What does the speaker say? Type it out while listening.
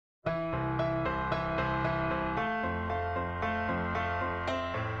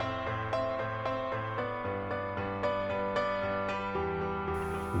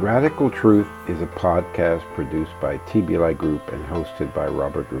Radical Truth is a podcast produced by TBLI Group and hosted by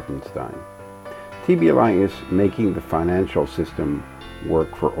Robert Rubenstein. TBLI is making the financial system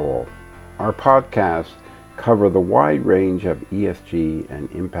work for all. Our podcasts cover the wide range of ESG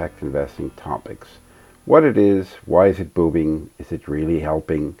and impact investing topics. What it is, why is it booming, is it really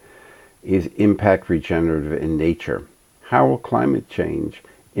helping, is impact regenerative in nature, how will climate change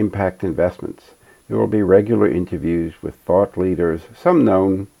impact investments. There will be regular interviews with thought leaders, some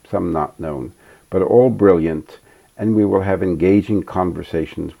known, some not known, but all brilliant, and we will have engaging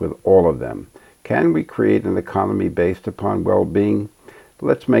conversations with all of them. Can we create an economy based upon well-being?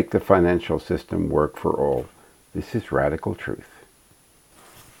 Let's make the financial system work for all. This is Radical Truth.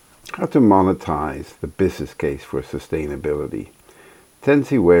 How to monetize the business case for sustainability.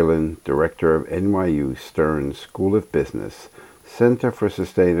 Tensie Whelan, director of NYU Stern School of Business, Center for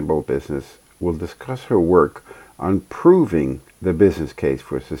Sustainable Business, will discuss her work on proving the business case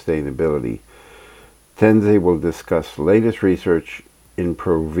for sustainability. Tensie will discuss latest research in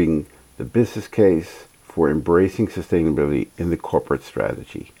proving the business case for embracing sustainability in the corporate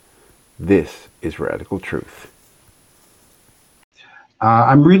strategy. This is Radical Truth.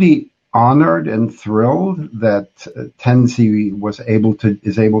 I'm really honored and thrilled that Tensie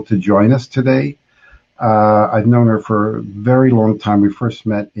is able to join us today. I've known her for a very long time. We first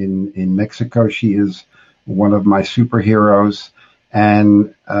met in Mexico. She is one of my superheroes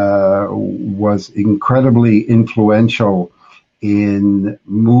and was incredibly influential in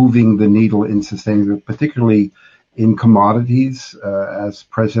moving the needle in sustainability, particularly in commodities, as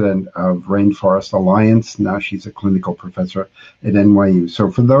president of Rainforest Alliance. Now she's a clinical professor at NYU. So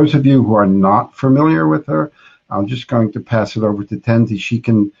for those of you who are not familiar with her, I'm just going to pass it over to Tensie. She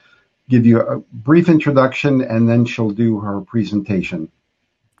can give you a brief introduction, and then she'll do her presentation.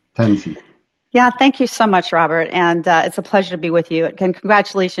 Tensie. Yeah, thank you so much, Robert. And it's a pleasure to be with you. Again,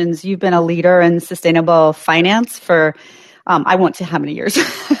 congratulations. You've been a leader in sustainable finance for, I won't say how many years,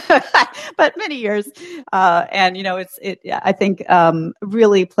 but many years. And, you know, I think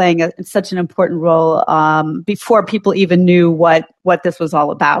really playing such an important role before people even knew what this was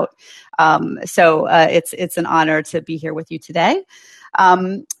all about. So it's an honor to be here with you today.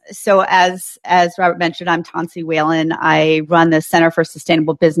 So as Robert mentioned, I'm Tensie Whelan. I run the Center for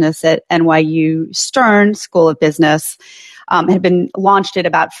Sustainable Business at NYU Stern School of Business. Had been launched it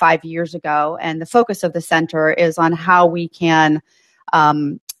about 5 years ago. And the focus of the center is on how we can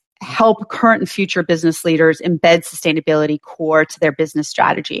help current and future business leaders embed sustainability core to their business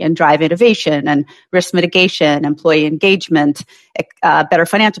strategy and drive innovation and risk mitigation, employee engagement, better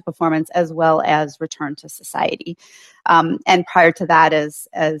financial performance, as well as return to society. And prior to that, as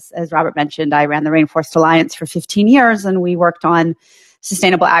Robert mentioned, I ran the Rainforest Alliance for 15 years, and we worked on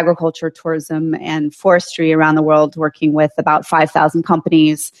sustainable agriculture, tourism, and forestry around the world, working with about 5,000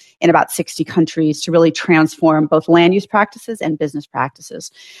 companies in about 60 countries to really transform both land use practices and business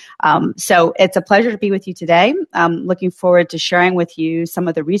practices. So it's a pleasure to be with you today. I'm looking forward to sharing with you some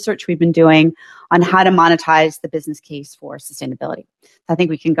of the research we've been doing on how to monetize the business case for sustainability. I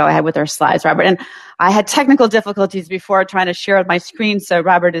think we can go ahead with our slides, Robert. And I had technical difficulties before trying to share my screen, so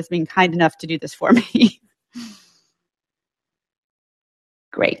Robert has been kind enough to do this for me.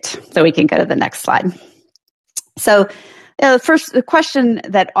 Great. So we can go to the next slide. So the question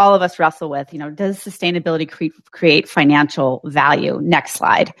that all of us wrestle with, does sustainability create financial value? Next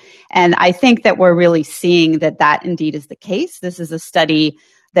slide. And I think that we're really seeing that indeed is the case. This is a study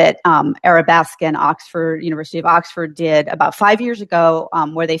that Arabesque and University of Oxford did about 5 years ago,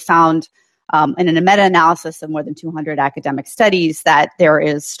 where they found in a meta-analysis of more than 200 academic studies that there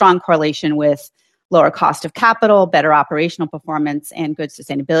is strong correlation with lower cost of capital, better operational performance, and good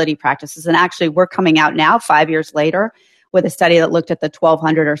sustainability practices. And actually, we're coming out now, 5 years later, with a study that looked at the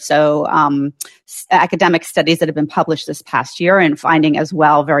 1,200 or so academic studies that have been published this past year, and finding as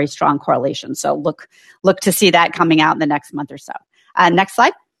well very strong correlation. So look to see that coming out in the next month or so. Next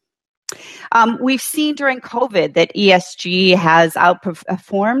slide. We've seen during COVID that ESG has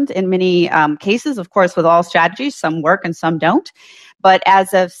outperformed in many cases, of course, with all strategies. Some work and some don't. But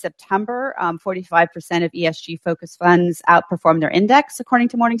as of September, 45% of ESG-focused funds outperformed their index, according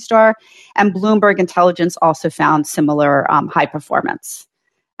to Morningstar. And Bloomberg Intelligence also found similar high performance.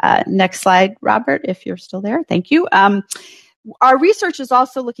 Next slide, Robert, if you're still there. Thank you. Our research is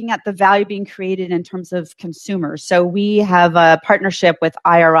also looking at the value being created in terms of consumers. So we have a partnership with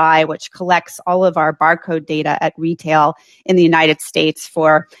IRI, which collects all of our barcode data at retail in the United States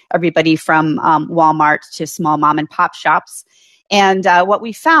for everybody from Walmart to small mom and pop shops. And what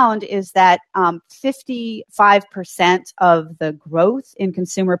we found is that 55% of the growth in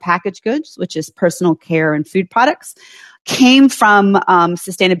consumer packaged goods, which is personal care and food products, came from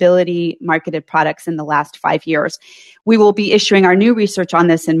sustainability marketed products in the last 5 years. We will be issuing our new research on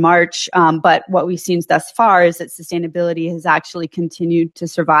this in March, but what we've seen thus far is that sustainability has actually continued to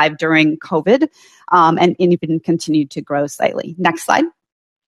survive during COVID and even continued to grow slightly. Next slide.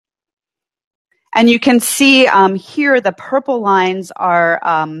 And you can see here the purple lines are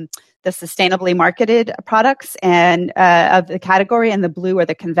the sustainably marketed products and of the category, and the blue are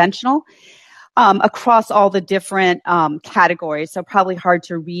the conventional. Across all the different categories. So probably hard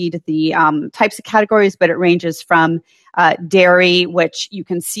to read the types of categories, but it ranges from dairy, which you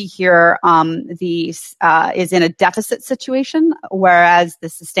can see here is in a deficit situation, whereas the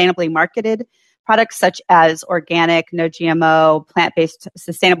sustainably marketed products such as organic, no GMO, plant-based,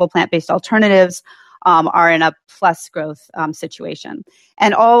 sustainable plant-based alternatives are in a plus growth situation.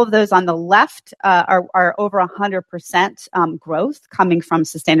 And all of those on the left are over 100% growth coming from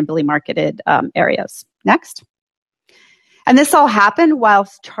sustainably marketed areas. Next. And this all happened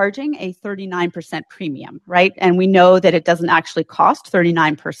whilst charging a 39% premium, right? And we know that it doesn't actually cost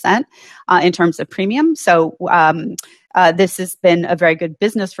 39% in terms of premium. So this has been a very good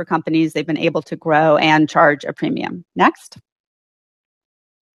business for companies. They've been able to grow and charge a premium. Next.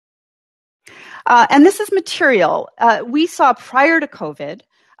 And this is material. We saw prior to COVID,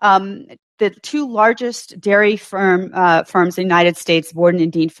 the two largest dairy firms in the United States, Borden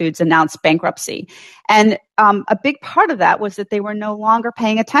and Dean Foods, announced bankruptcy. And a big part of that was that they were no longer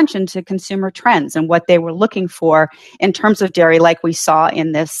paying attention to consumer trends and what they were looking for in terms of dairy, like we saw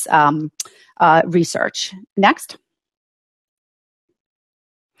in this research. Next.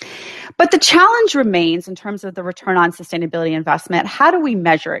 But the challenge remains in terms of the return on sustainability investment. How do we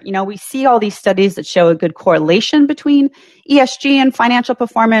measure it? You know, we see all these studies that show a good correlation between ESG and financial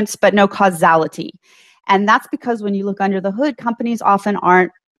performance, but no causality. And that's because when you look under the hood, companies often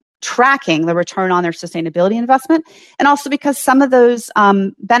aren't tracking the return on their sustainability investment. And also because some of those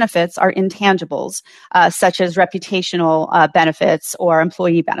benefits are intangibles, such as reputational benefits or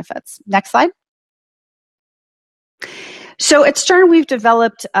employee benefits. Next slide. So at Stern, we've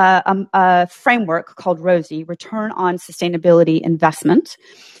developed a framework called ROSI, Return on Sustainability Investment.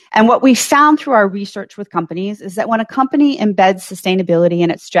 And what we found through our research with companies is that when a company embeds sustainability in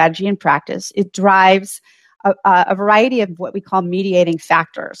its strategy and practice, it drives a variety of what we call mediating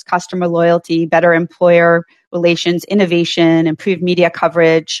factors: customer loyalty, better employer relations, innovation, improved media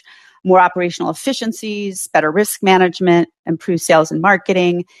coverage, more operational efficiencies, better risk management, improved sales and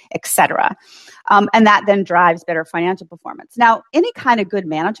marketing, et cetera. And that then drives better financial performance. Now, any kind of good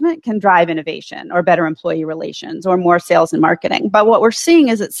management can drive innovation or better employee relations or more sales and marketing. But what we're seeing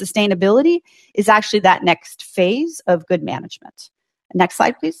is that sustainability is actually that next phase of good management. Next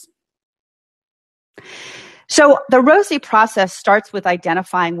slide, please. So the ROSI process starts with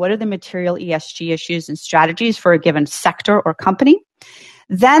identifying what are the material ESG issues and strategies for a given sector or company.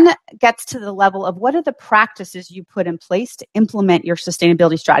 Then gets to the level of what are the practices you put in place to implement your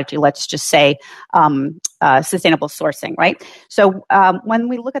sustainability strategy. Let's just say sustainable sourcing, right? So when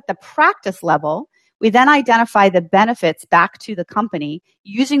we look at the practice level, we then identify the benefits back to the company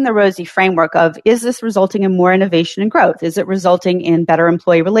using the ROSI framework of, is this resulting in more innovation and growth? Is it resulting in better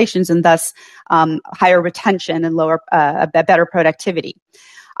employee relations and thus higher retention and better productivity?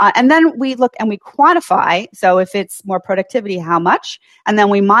 And then we look and we quantify. So if it's more productivity, how much? And then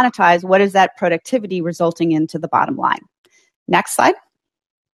we monetize. What is that productivity resulting into the bottom line? Next slide.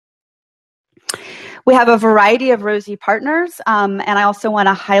 We have a variety of ROSI partners. And I also want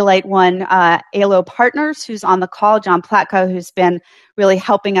to highlight one, ALO Partners, who's on the call, John Platko, who's been really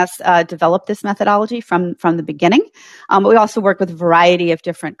helping us develop this methodology from the beginning. But we also work with a variety of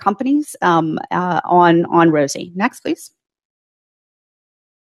different companies on ROSI. Next, please.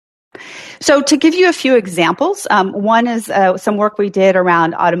 So to give you a few examples, one is some work we did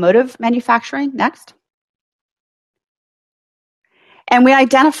around automotive manufacturing. Next. And we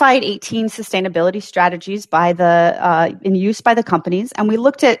identified 18 sustainability strategies in use by the companies. And we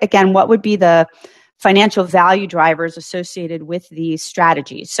looked at, again, what would be the financial value drivers associated with these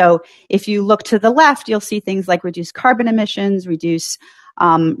strategies. So if you look to the left, you'll see things like reduce carbon emissions, reduce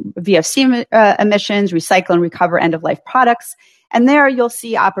VOC emissions, recycle and recover end-of-life products. And there you'll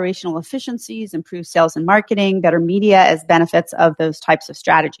see operational efficiencies, improved sales and marketing, better media as benefits of those types of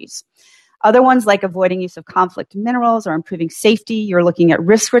strategies. Other ones like avoiding use of conflict minerals or improving safety, you're looking at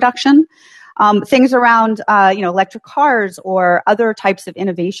risk reduction. Things around, electric cars or other types of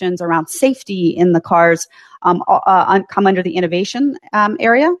innovations around safety in the cars come under the innovation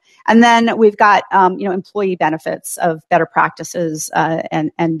area. And then we've got, employee benefits of better practices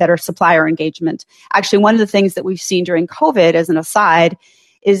and better supplier engagement. Actually, one of the things that we've seen during COVID, as an aside,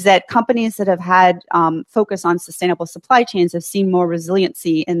 is that companies that have had focus on sustainable supply chains have seen more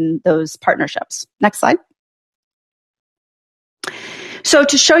resiliency in those partnerships. Next slide. So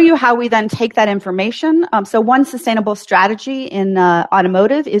to show you how we then take that information, so one sustainable strategy in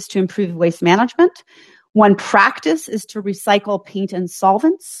automotive is to improve waste management. One practice is to recycle paint and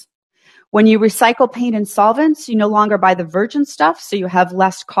solvents. When you recycle paint and solvents, you no longer buy the virgin stuff, so you have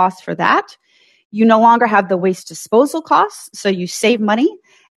less cost for that. You no longer have the waste disposal costs, so you save money.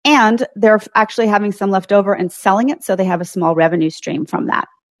 And they're actually having some left over and selling it, so they have a small revenue stream from that.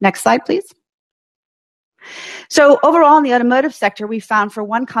 Next slide, please. So overall, in the automotive sector, we found for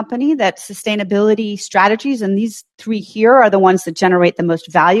one company that sustainability strategies, and these three here are the ones that generate the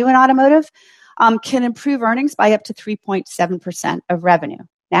most value in automotive, can improve earnings by up to 3.7% of revenue.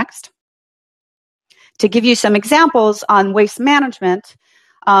 Next. To give you some examples on waste management,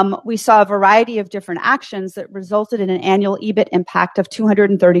 we saw a variety of different actions that resulted in an annual EBIT impact of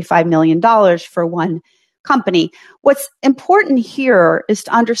 $235 million for one company. What's important here is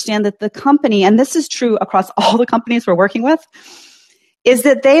to understand that the company, and this is true across all the companies we're working with, is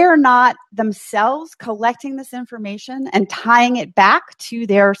that they are not themselves collecting this information and tying it back to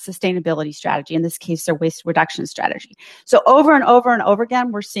their sustainability strategy, in this case, their waste reduction strategy. So over and over and over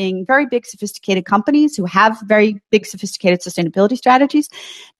again, we're seeing very big, sophisticated companies who have very big, sophisticated sustainability strategies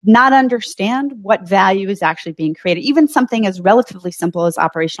not understand what value is actually being created, even something as relatively simple as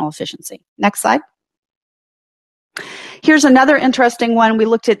operational efficiency. Next slide. Here's another interesting one. We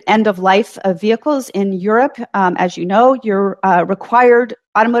looked at end of life of vehicles in Europe. As you know,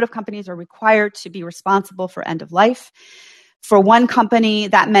 automotive companies are required to be responsible for end of life. For one company,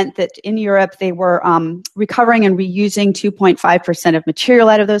 that meant that in Europe, they were recovering and reusing 2.5% of material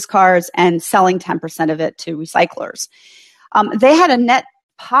out of those cars and selling 10% of it to recyclers. They had a net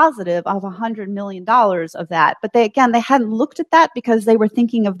positive of $100 million of that. But they hadn't looked at that because they were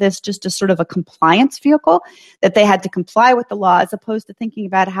thinking of this just as sort of a compliance vehicle, that they had to comply with the law, as opposed to thinking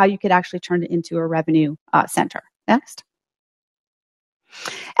about how you could actually turn it into a revenue center. Next.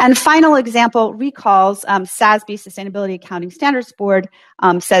 And final example, recalls, SASB, Sustainability Accounting Standards Board,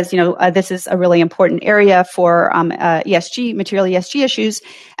 says, this is a really important area for ESG, material ESG issues.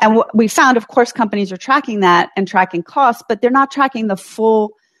 And what we found, of course, companies are tracking that and tracking costs, but they're not tracking the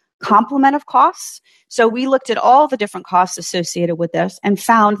full complement of costs. So we looked at all the different costs associated with this and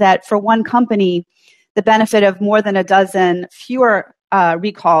found that for one company, the benefit of more than a dozen fewer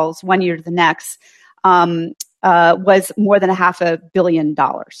recalls 1 year to the next was more than $500 million.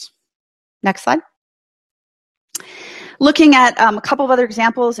 Next slide. Looking at a couple of other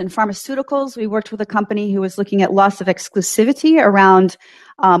examples in pharmaceuticals, we worked with a company who was looking at loss of exclusivity around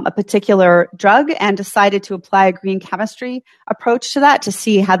a particular drug and decided to apply a green chemistry approach to that to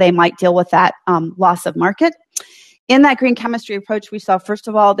see how they might deal with that loss of market. In that green chemistry approach, we saw, first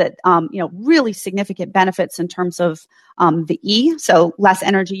of all, that really significant benefits in terms of the E, so less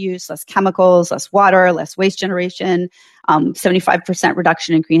energy use, less chemicals, less water, less waste generation, 75%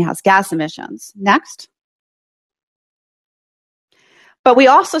 reduction in greenhouse gas emissions. Next. But we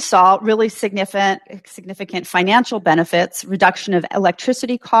also saw really significant financial benefits, reduction of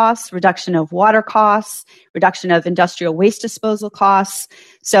electricity costs, reduction of water costs, reduction of industrial waste disposal costs.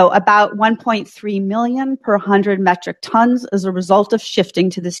 So about 1.3 million per 100 metric tons as a result of shifting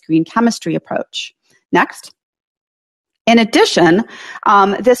to this green chemistry approach. Next. In addition,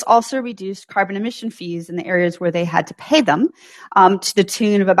 this also reduced carbon emission fees in the areas where they had to pay them to the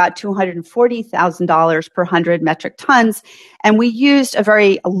tune of about $240,000 per 100 metric tons. And we used a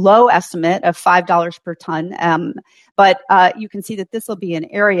very low estimate of $5 per ton. But you can see that this will be an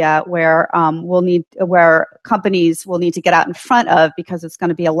area where where companies will need to get out in front of, because it's going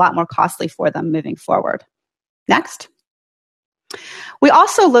to be a lot more costly for them moving forward. Next. We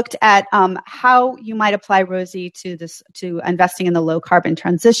also looked at how you might apply ROSI to investing in the low carbon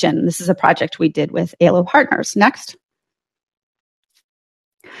transition. This is a project we did with ALO Partners. Next.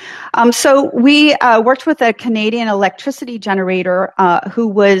 So we worked with a Canadian electricity generator who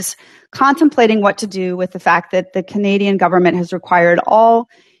was contemplating what to do with the fact that the Canadian government has required all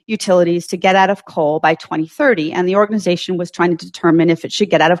utilities to get out of coal by 2030, and the organization was trying to determine if it should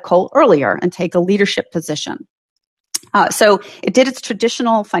get out of coal earlier and take a leadership position. So it did its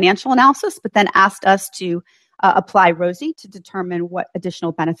traditional financial analysis, but then asked us to apply ROSI to determine what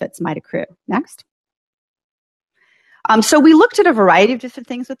additional benefits might accrue. Next. So we looked at a variety of different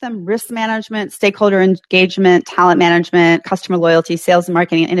things with them: risk management, stakeholder engagement, talent management, customer loyalty, sales and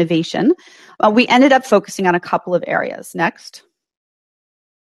marketing, and innovation. We ended up focusing on a couple of areas. Next.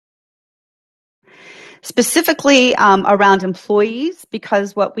 Specifically around employees,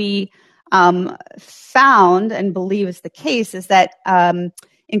 because what we found and believe is the case is that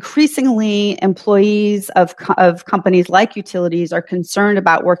increasingly employees of companies like utilities are concerned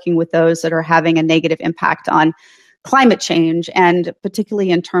about working with those that are having a negative impact on climate change, and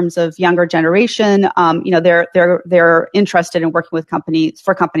particularly in terms of younger generation, they're interested in working with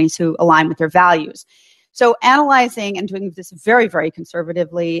companies who align with their values. So analyzing and doing this very, very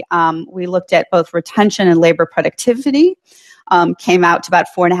conservatively, we looked at both retention and labor productivity, came out to about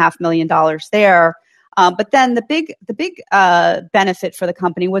 $4.5 million there. But then the big benefit for the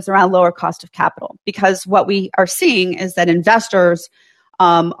company was around lower cost of capital, because what we are seeing is that investors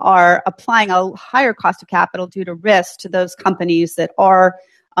are applying a higher cost of capital due to risk to those companies that are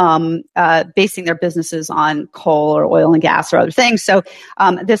basing their businesses on coal or oil and gas or other things. So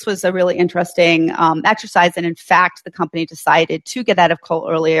this was a really interesting exercise. And in fact, the company decided to get out of coal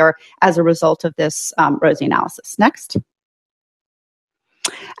earlier as a result of this ROSI analysis. Next.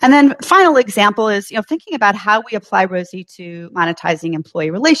 And then final example is, thinking about how we apply ROSI to monetizing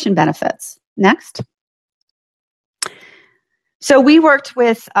employee relation benefits. Next. So we worked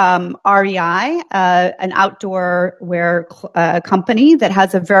with REI, an outdoor wear company that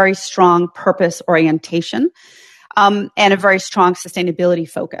has a very strong purpose orientation and a very strong sustainability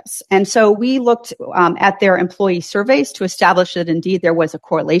focus. And so we looked at their employee surveys to establish that indeed there was a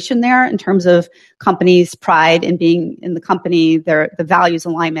correlation there in terms of companies' pride in being in the company, the values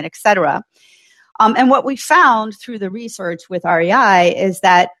alignment, et cetera. And what we found through the research with REI is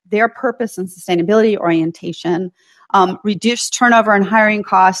that their purpose and sustainability orientation reduced turnover and hiring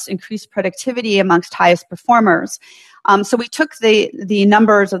costs, increased productivity amongst highest performers. So we took the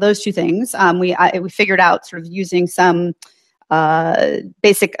numbers of those two things. We figured out, sort of using some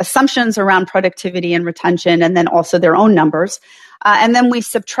basic assumptions around productivity and retention, and then also their own numbers. And then we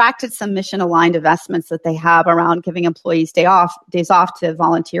subtracted some mission-aligned investments that they have around giving employees days off to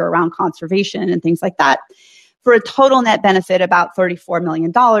volunteer around conservation and things like that, for a total net benefit about $34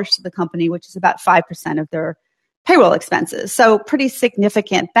 million to the company, which is about 5% of their payroll expenses. So pretty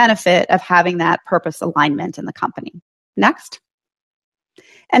significant benefit of having that purpose alignment in the company. Next.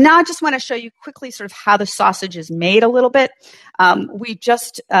 And now I just want to show you quickly sort of how the sausage is made a little bit. We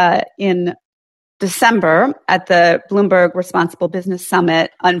just in December at the Bloomberg Responsible Business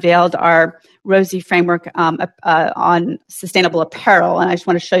Summit unveiled our ROSI framework on sustainable apparel. And I just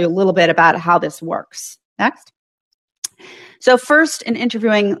want to show you a little bit about how this works. Next. So first, in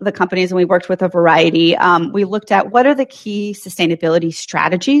interviewing the companies, and we worked with a variety, we looked at what are the key sustainability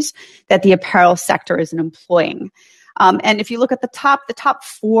strategies that the apparel sector is employing. And if you look at the top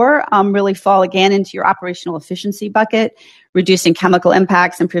four really fall again into your operational efficiency bucket: reducing chemical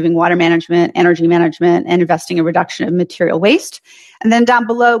impacts, improving water management, energy management, and investing in reduction of material waste. And then down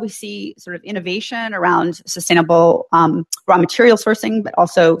below, we see sort of innovation around sustainable raw material sourcing, but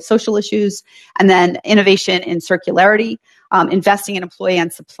also social issues. And then innovation in circularity, investing in employee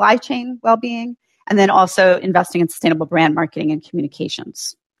and supply chain well-being, and then also investing in sustainable brand marketing and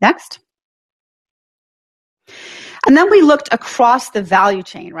communications. Next. And then we looked across the value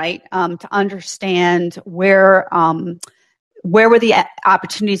chain, right, to understand where were the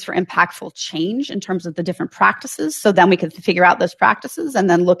opportunities for impactful change in terms of the different practices. So then we could figure out those practices and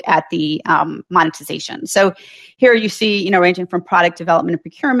then look at the monetization. So here you see, ranging from product development and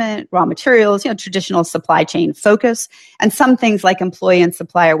procurement, raw materials, traditional supply chain focus, and some things like employee and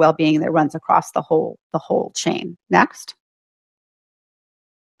supplier well-being that runs across the whole chain. Next.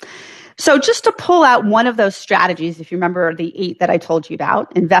 So just to pull out one of those strategies, if you remember the 8 that I told you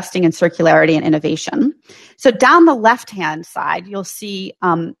about, investing in circularity and innovation. So down the left-hand side, you'll see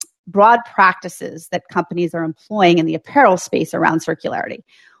broad practices that companies are employing in the apparel space around circularity.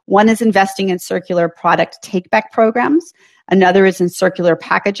 One is investing in circular product take-back programs. Another is in circular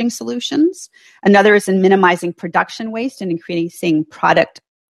packaging solutions. Another is in minimizing production waste and increasing product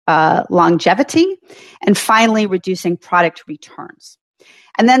longevity. And finally, reducing product returns.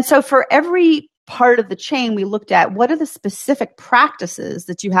 And then so for every part of the chain, we looked at what are the specific practices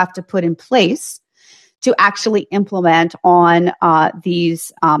that you have to put in place to actually implement on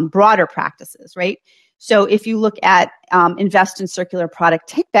these broader practices, right? So if you look at invest in circular product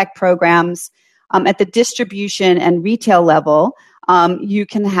take-back programs, at the distribution and retail level, you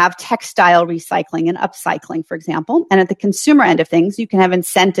can have textile recycling and upcycling, for example. And at the consumer end of things, you can have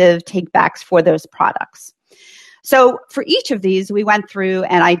incentive take-backs for those products. So for each of these, we went through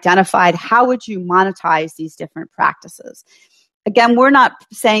and identified how would you monetize these different practices. Again, we're not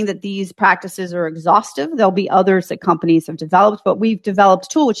saying that these practices are exhaustive. There'll be others that companies have developed, but we've developed a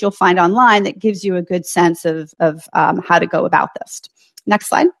tool, which you'll find online, that gives you a good sense of how to go about this. Next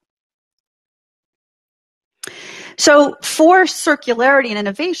slide. So for circularity and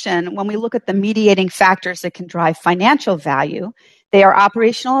innovation, when we look at the mediating factors that can drive financial value, they are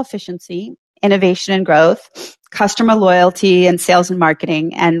operational efficiency, innovation and growth, customer loyalty and sales and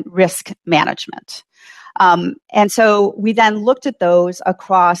marketing, and risk management. And so we then looked at those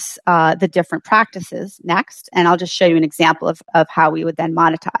across the different practices next, and I'll just show you an example of how we would then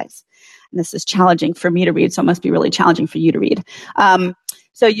monetize. And this is challenging for me to read, so it must be really challenging for you to read.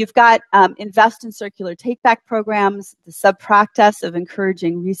 So you've got invest in circular take-back programs, the sub-practice of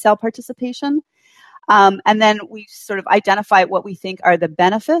encouraging resale participation, and then we sort of identify what we think are the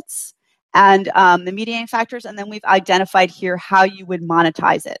benefits and the mediating factors, and then we've identified here how you would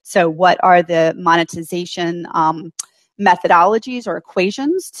monetize it. So what are the monetization methodologies or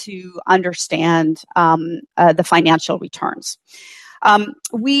equations to understand the financial returns.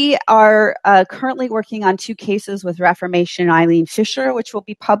 We are currently working on 2 cases with Reformation and Eileen Fisher, which we'll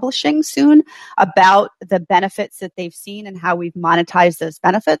be publishing soon, about the benefits that they've seen and how we've monetized those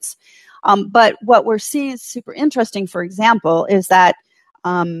benefits. But what we're seeing is super interesting, for example, is that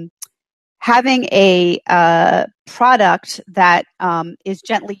having a product that is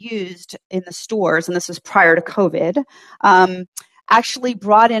gently used in the stores, and this is prior to COVID, actually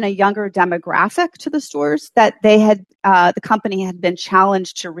brought in a younger demographic to the stores that they had, the company had been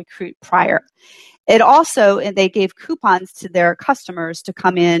challenged to recruit prior. It also, and they gave coupons to their customers to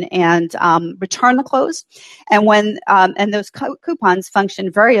come in and return the clothes, and and those coupons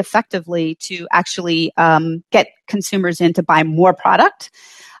functioned very effectively to actually get consumers in to buy more product.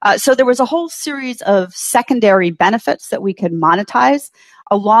 So there was a whole series of secondary benefits that we could monetize,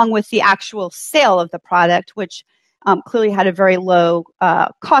 along with the actual sale of the product, which clearly had a very low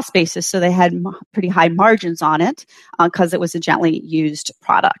cost basis, so they had pretty high margins on it because it was a gently used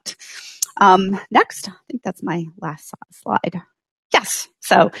product. Next, I think that's my last slide. Yes,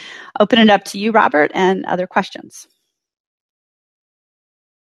 so open it up to you, Robert, and other questions.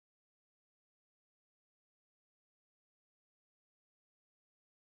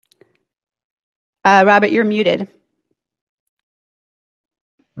 Robert, you're muted.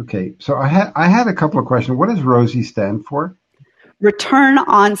 Okay, so I had a couple of questions. What does ROSI stand for? Return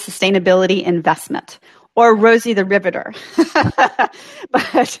on Sustainability Investment, or Rosie the Riveter,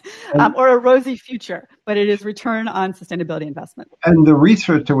 but or a rosy future, but it is Return on Sustainability Investment. And the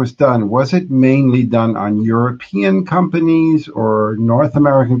research that was done, was it mainly done on European companies or North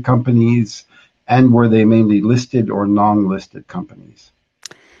American companies, and were they mainly listed or non-listed companies?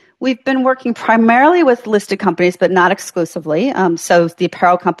 We've been working primarily with listed companies, but not exclusively. So the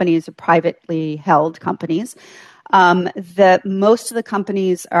apparel companies are privately held companies. Most of the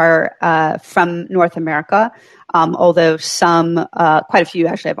companies are from North America, although some, quite a few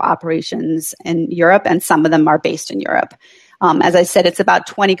actually have operations in Europe, and some of them are based in Europe. As I said, it's about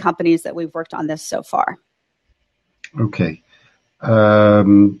 20 companies that we've worked on this so far. Okay.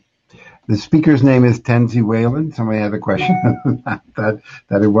 The speaker's name is Tensie Whelan. Somebody had a question that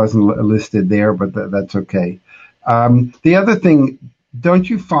it wasn't listed there, but that's okay. The other thing, don't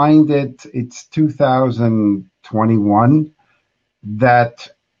you find that it's 2021 that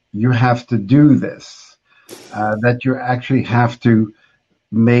you have to do this, that you actually have to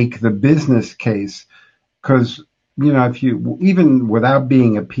make the business case? Because, you know, if you, even without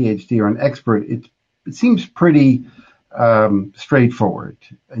being a PhD or an expert, it seems pretty straightforward.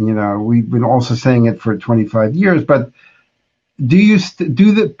 You know, we've been also saying it for 25 years, but do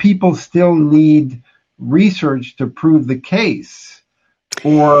the people still need research to prove the case,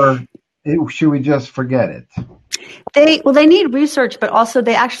 or should we just forget it? They need research, but also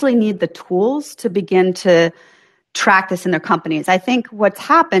they actually need the tools to begin to track this in their companies. I think what's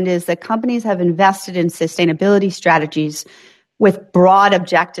happened is that companies have invested in sustainability strategies with broad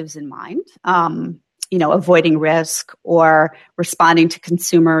objectives in mind. You know, avoiding risk or responding to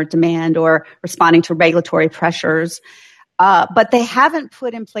consumer demand or responding to regulatory pressures. But they haven't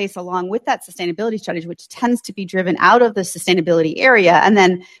put in place, along with that sustainability strategy, which tends to be driven out of the sustainability area and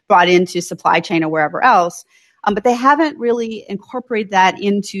then brought into supply chain or wherever else. But they haven't really incorporated that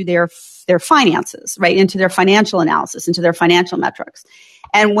into their finances, right? Into their financial analysis, into their financial metrics.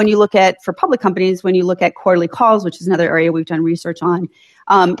 And when you look at, for public companies, when you look at quarterly calls, which is another area we've done research on,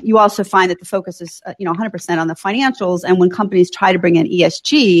 you also find that the focus is, 100% on the financials. And when companies try to bring in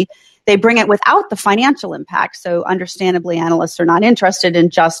ESG, they bring it without the financial impact. So understandably, analysts are not interested in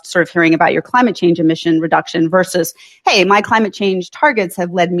just sort of hearing about your climate change emission reduction versus, hey, my climate change targets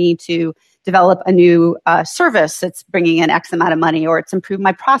have led me to develop a new service that's bringing in X amount of money, or it's improved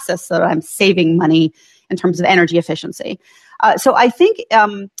my process so that I'm saving money in terms of energy efficiency. So I think,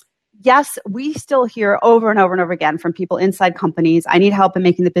 yes, we still hear over and over and over again from people inside companies, I need help in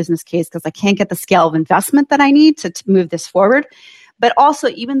making the business case because I can't get the scale of investment that I need to move this forward. But also,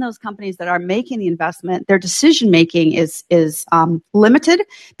 even those companies that are making the investment, their decision making is limited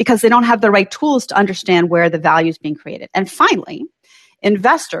because they don't have the right tools to understand where the value is being created. And finally,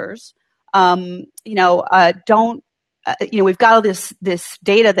 investors, don't. We've got all this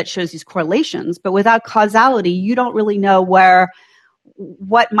data that shows these correlations, but without causality, you don't really know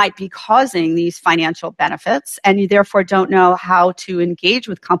what might be causing these financial benefits, and you therefore don't know how to engage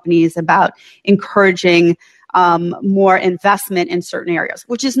with companies about encouraging more investment in certain areas,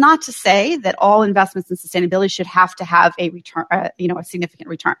 which is not to say that all investments in sustainability should have to have a return, a significant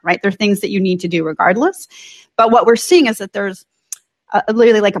return, right? There are things that you need to do regardless. But what we're seeing is that there's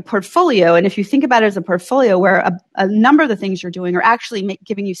literally like a portfolio. And if you think about it as a portfolio where a number of the things you're doing are actually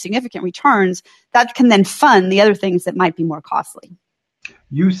giving you significant returns, that can then fund the other things that might be more costly.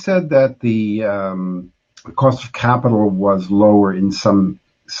 You said that the cost of capital was lower in some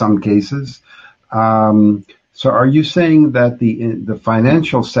cases. So are you saying that the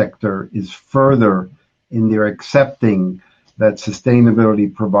financial sector is further in their accepting that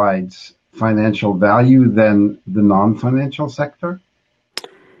sustainability provides financial value than the non-financial sector?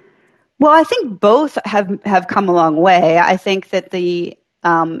 Well, I think both have come a long way. I think that the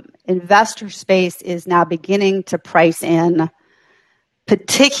investor space is now beginning to price in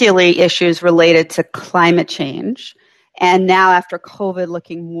particularly issues related to climate change. And now after COVID,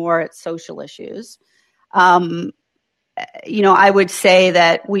 looking more at social issues. I would say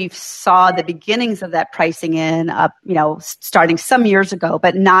that we've saw the beginnings of that pricing in, starting some years ago,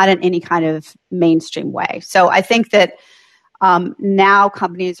 but not in any kind of mainstream way. So I think that now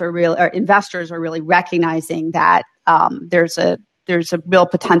investors are really recognizing that there's a real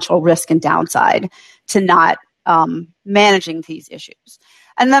potential risk and downside to not managing these issues.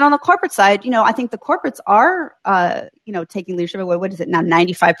 And then on the corporate side, I think the corporates are, taking leadership. What is it now?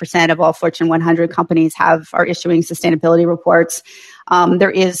 95% of all Fortune 100 companies are issuing sustainability reports.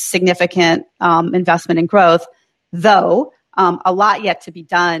 There is significant investment in growth, though a lot yet to be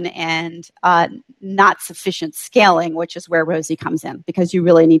done and not sufficient scaling, which is where Rosie comes in, because you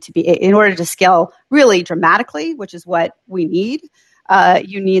really need to be, in order to scale really dramatically, which is what we need,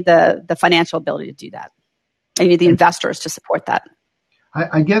 you need the financial ability to do that. And you need the investors to support that.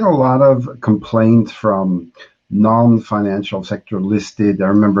 I get a lot of complaints from non-financial sector listed. I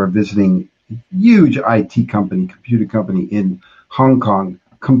remember visiting a huge IT company, computer company in Hong Kong,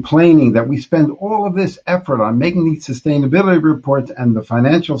 complaining that we spend all of this effort on making these sustainability reports and the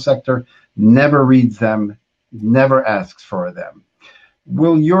financial sector never reads them, never asks for them.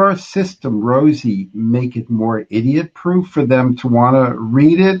 Will your system, Rosie, make it more idiot-proof for them to want to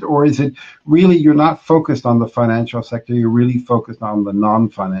read it? Or is it really you're not focused on the financial sector, you're really focused on the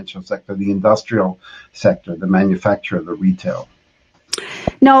non-financial sector, the industrial sector, the manufacturer, the retail?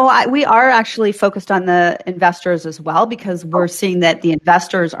 No, we are actually focused on the investors as well, because we're seeing that the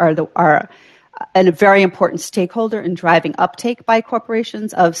investors are a very important stakeholder in driving uptake by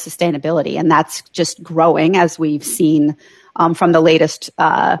corporations of sustainability. And that's just growing, as we've seen from the latest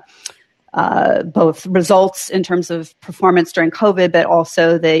both results in terms of performance during COVID, but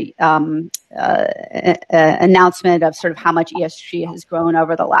also the announcement of sort of how much ESG has grown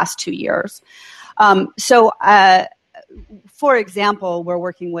over the last 2 years. For example, we're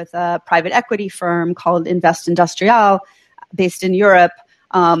working with a private equity firm called Invest Industrial based in Europe.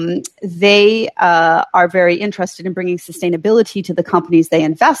 They are very interested in bringing sustainability to the companies they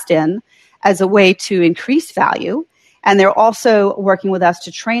invest in as a way to increase value. And they're also working with us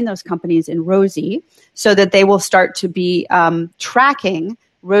to train those companies in Rosie so that they will start to be tracking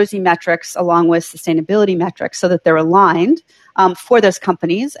Rosie metrics along with sustainability metrics so that they're aligned for those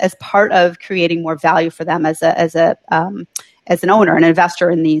companies as part of creating more value for them as an owner, an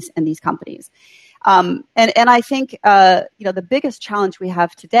investor in these companies. And I think the biggest challenge we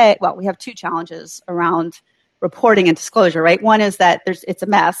have today, well, we have two challenges around reporting and disclosure, right? One is that it's a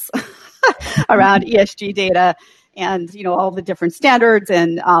mess around ESG data and all the different standards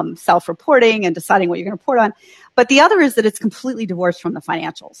and self-reporting and deciding what you're going to report on. But the other is that it's completely divorced from the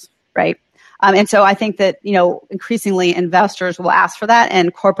financials, right? And so I think that increasingly investors will ask for that,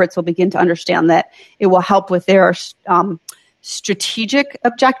 and corporates will begin to understand that it will help with their strategic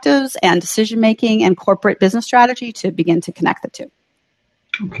objectives and decision making and corporate business strategy to begin to connect the two.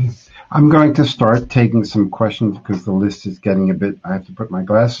 Okay. I'm going to start taking some questions because the list is getting a bit, I have to put my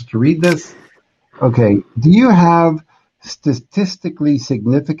glasses to read this. Okay. Do you have statistically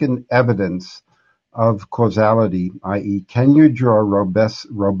significant evidence of causality, i.e., can you draw a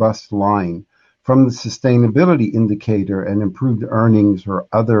robust line from the sustainability indicator and improved earnings or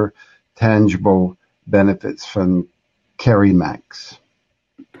other tangible benefits from Kerry Max?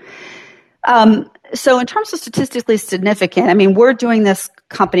 So in terms of statistically significant, I mean, we're doing this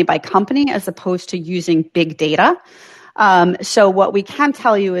company by company as opposed to using big data. So what we can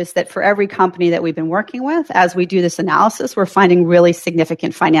tell you is that for every company that we've been working with, as we do this analysis, we're finding really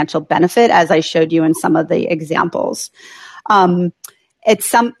significant financial benefit, as I showed you in some of the examples. As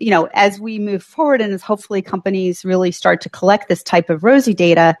we move forward and as hopefully companies really start to collect this type of ROSI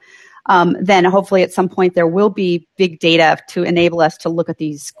data, then hopefully at some point there will be big data to enable us to look at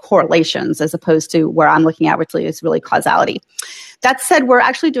these correlations as opposed to where I'm looking at, which is really causality. That said, we're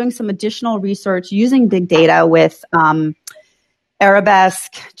actually doing some additional research using big data with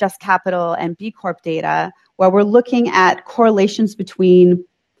Arabesque, Just Capital, and B Corp data, where we're looking at correlations between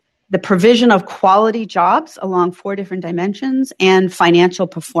the provision of quality jobs along 4 different dimensions and financial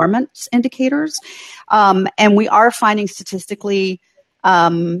performance indicators. And we are finding statistically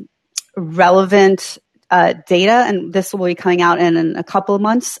relevant data, and this will be coming out in a couple of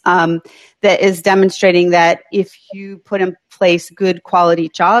months, that is demonstrating that if you put in place good quality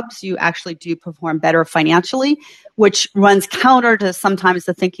jobs, you actually do perform better financially, which runs counter to sometimes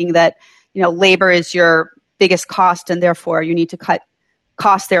the thinking that, labor is your biggest cost and therefore you need to cut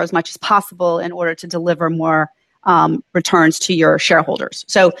costs there as much as possible in order to deliver more returns to your shareholders.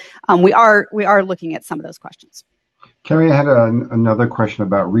 So we are looking at some of those questions. Kerry, I had another question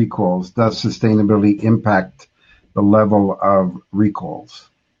about recalls. Does sustainability impact the level of recalls?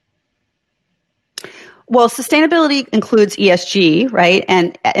 Well, sustainability includes ESG, right?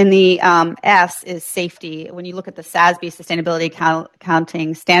 And the S is safety. When you look at the SASB Sustainability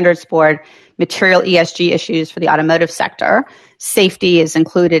Accounting Standards Board, material ESG issues for the automotive sector, safety is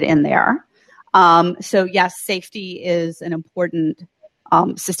included in there. So yes, safety is an important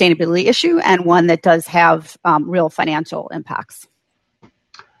sustainability issue and one that does have real financial impacts.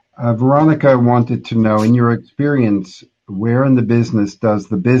 Veronica wanted to know, in your experience, where in the business does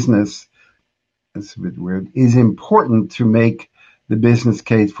the business, that's a bit weird, is important to make the business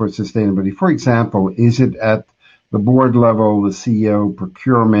case for sustainability? For example, is it at the board level, the CEO,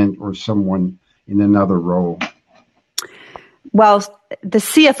 procurement, or someone in another role? Well, the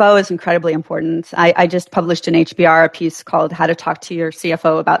CFO is incredibly important. I just published in HBR a piece called How to Talk to Your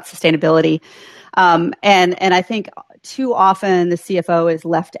CFO About Sustainability. And I think too often the CFO is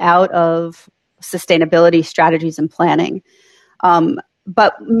left out of sustainability strategies and planning.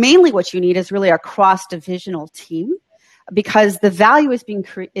 But mainly what you need is really a cross-divisional team, because the value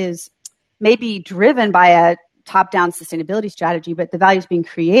is maybe driven by a top-down sustainability strategy, but the value is being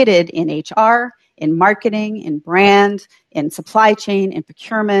created in HR, in marketing, in brand, in supply chain, in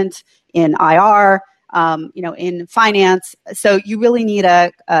procurement, in IR, in finance. So you really need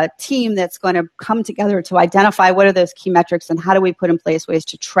a team that's going to come together to identify what are those key metrics and how do we put in place ways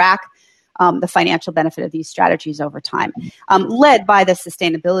to track the financial benefit of these strategies over time, led by the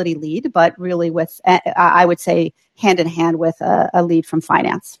sustainability lead, but really with, I would say, hand in hand with a lead from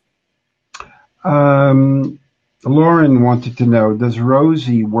finance. Lauren wanted to know, does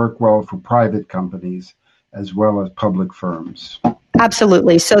ROSI work well for private companies as well as public firms?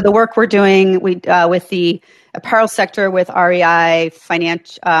 Absolutely. So the work we're doing with the apparel sector with REI,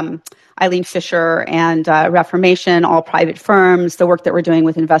 Eileen Fisher, and Reformation, all private firms, the work that we're doing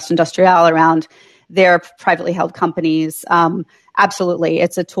with Invest Industrial around their privately held companies, absolutely.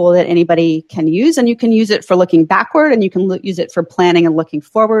 It's a tool that anybody can use, and you can use it for looking backward, and you can use it for planning and looking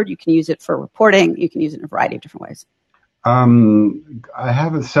forward. You can use it for reporting. You can use it in a variety of different ways. I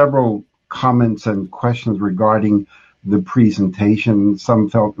have several comments and questions regarding the presentation. Some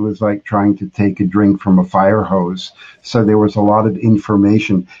felt it was like trying to take a drink from a fire hose. So there was a lot of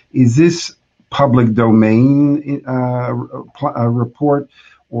information. Is this public domain report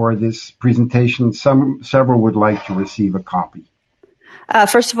or this presentation? Several would like to receive a copy.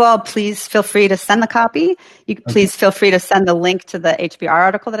 First of all, please feel free to send the copy. Please feel free to send the link to the HBR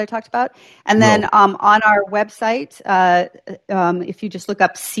article that I talked about. And then on our website, if you just look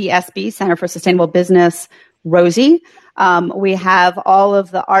up CSB, Center for Sustainable Business, ROSI, we have all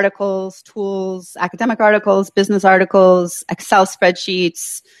of the articles, tools, academic articles, business articles, Excel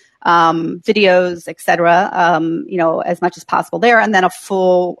spreadsheets, videos, et cetera, as much as possible there. And then a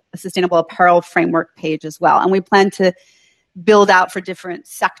full sustainable apparel framework page as well. And we plan to build out for different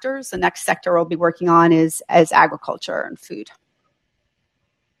sectors. The next sector we'll be working on is agriculture and food.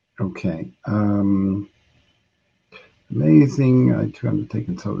 Okay. Amazing. I try to take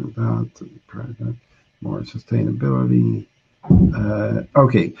consulting about more sustainability.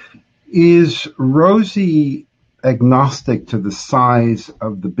 Okay. Is Rosie agnostic to the size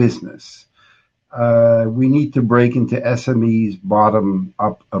of the business? We need to break into SME's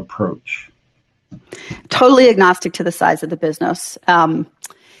bottom-up approach. Totally agnostic to the size of the business.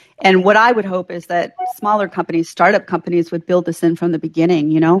 And what I would hope is that smaller companies, startup companies, would build this in from the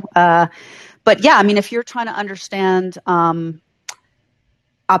beginning, But yeah, I mean, if you're trying to understand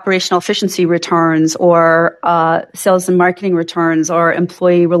operational efficiency returns or sales and marketing returns or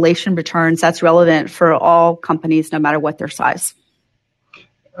employee relation returns, that's relevant for all companies, no matter what their size.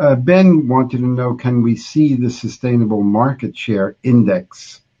 Ben wanted to know, can we see the sustainable market share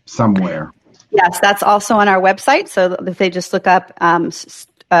index somewhere? Yes, that's also on our website. So if they just look up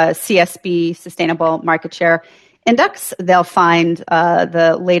CSB, Sustainable Market Share Index, they'll find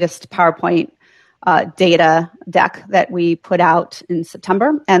the latest PowerPoint data deck that we put out in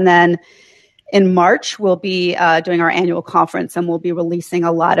September. And then in March, we'll be doing our annual conference, and we'll be releasing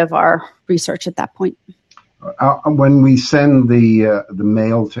a lot of our research at that point. When we send the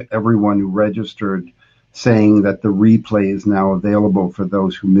mail to everyone who registered saying that the replay is now available for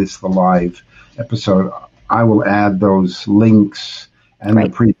those who missed the live episode, I will add those links and the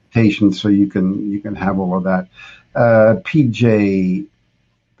presentation so you can have all of that. PJ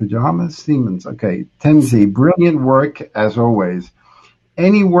Pajamas Siemens. Okay. Tensie, brilliant work as always.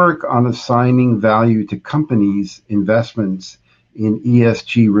 Any work on assigning value to companies' investments in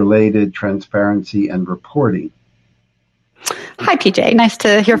ESG-related transparency and reporting? Hi, PJ. Nice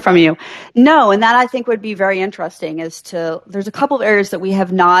to hear from you. No, and that I think would be very interesting. There's a couple of areas that we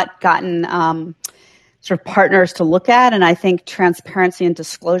have not gotten sort of partners to look at, and I think transparency and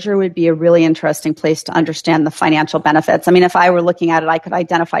disclosure would be a really interesting place to understand the financial benefits. I mean, if I were looking at it, I could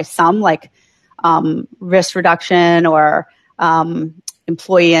identify some like risk reduction or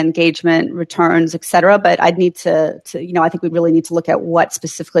employee engagement returns, et cetera. But I'd need to I think we really need to look at what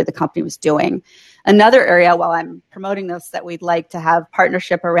specifically the company was doing. Another area, while I'm promoting this, that we'd like to have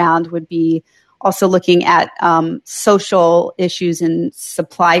partnership around would be also looking at social issues in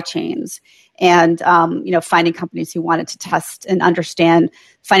supply chains and, finding companies who wanted to test and understand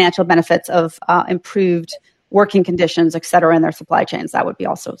financial benefits of improved working conditions, et cetera, in their supply chains. That would be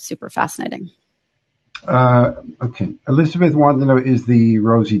also super fascinating. Okay. Elizabeth wanted to know, is the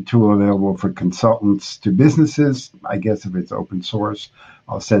Rosie tool available for consultants to businesses? I guess if it's open source,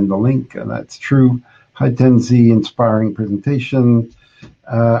 I'll send the link, and that's true. Hi, Tensie, inspiring presentation.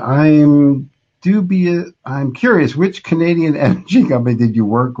 I'm curious, which Canadian energy company did you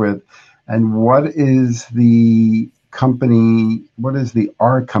work with, and what is the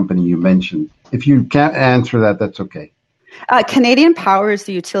R company you mentioned? If you can't answer that, that's okay. Canadian Power is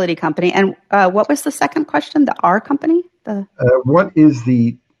the utility company. And what was the second question? The R company? What is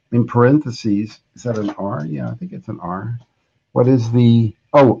the, in parentheses, is that an R? Yeah, I think it's an R. What is the,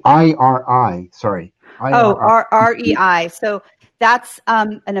 IRI, sorry. REI. So that's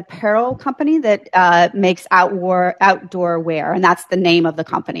an apparel company that makes outdoor wear. And that's the name of the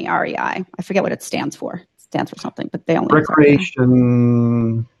company, REI. I forget what it stands for. It stands for something, but they only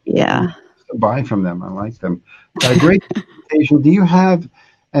Recreation. Yeah. Buy from them. I like them. Great presentation. Do you have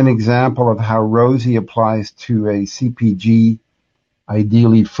an example of how Rosie applies to a CPG,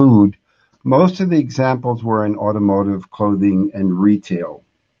 ideally food? Most of the examples were in automotive, clothing, and retail.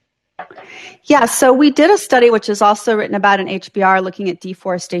 Yeah, so we did a study, which is also written about in HBR, looking at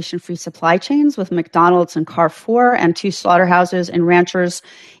deforestation-free supply chains with McDonald's and Carrefour and 2 slaughterhouses and ranchers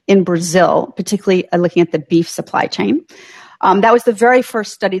in Brazil, particularly looking at the beef supply chain. That was the very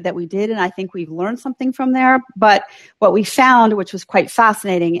first study that we did, and I think we've learned something from there. But what we found, which was quite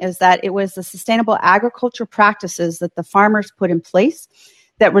fascinating, is that it was the sustainable agriculture practices that the farmers put in place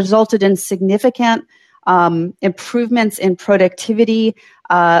that resulted in significant improvements in productivity,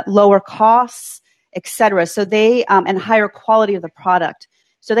 lower costs, et cetera. So they and higher quality of the product.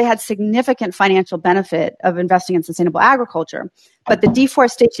 So they had significant financial benefit of investing in sustainable agriculture. But the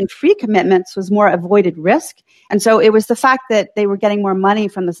deforestation-free commitments was more avoided risk. And so it was the fact that they were getting more money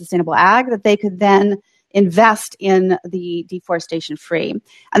from the sustainable ag that they could then invest in the deforestation-free.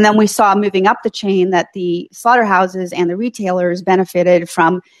 And then we saw moving up the chain that the slaughterhouses and the retailers benefited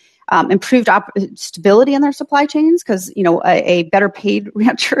from improved stability in their supply chains because, a better paid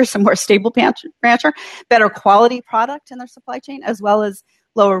rancher is a more stable rancher, better quality product in their supply chain, as well as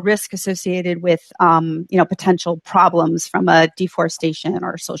lower risk associated with, potential problems from a deforestation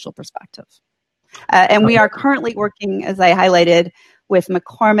or social perspective. And we are currently working, as I highlighted, with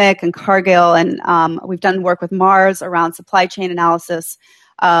McCormick and Cargill, and we've done work with Mars around supply chain analysis.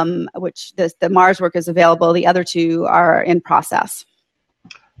 which the Mars work is available. The other two are in process.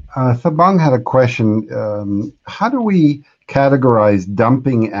 Thabang had a question. How do we categorize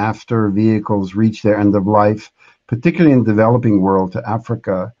dumping after vehicles reach their end of life, particularly in the developing world, to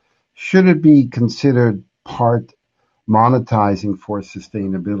Africa? Should it be considered part monetizing for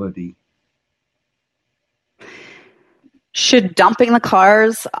sustainability? Should dumping the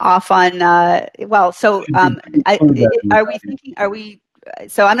cars off on, are we thinking,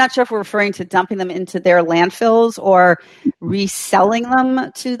 so I'm not sure if we're referring to dumping them into their landfills or reselling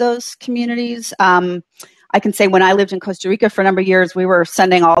them to those communities. I can say when I lived in Costa Rica for a number of years, we were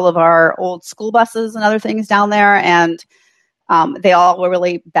sending all of our old school buses and other things down there, and they all were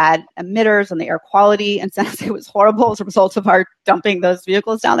really bad emitters, and the air quality and it was horrible as a result of our dumping those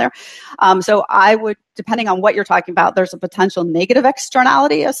vehicles down there. So I would, depending on what you're talking about, there's a potential negative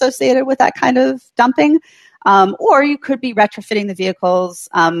externality associated with that kind of dumping. Or you could be retrofitting the vehicles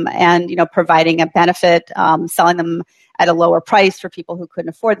and providing a benefit, selling them at a lower price for people who couldn't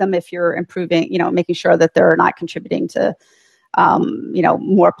afford them. If you're improving, making sure that they're not contributing to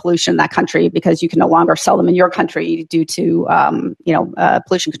more pollution in that country because you can no longer sell them in your country due to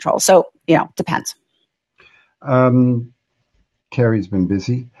pollution control. So depends. Carrie's been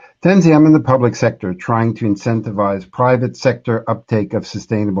busy. Tensie, I'm in the public sector trying to incentivize private sector uptake of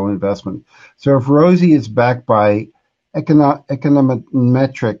sustainable investment. So if Rosie is backed by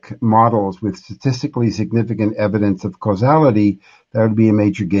econometric models with statistically significant evidence of causality, that would be a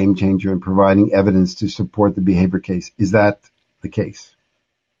major game changer in providing evidence to support the behavior case. Is that the case?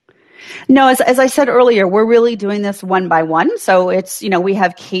 No, as I said earlier, we're really doing this one by one. So it's, we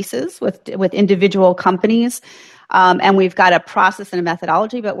have cases with individual companies. And we've got a process and a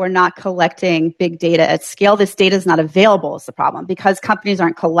methodology, but we're not collecting big data at scale. This data is not available is the problem because companies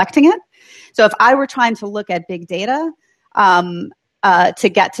aren't collecting it. So if I were trying to look at big data to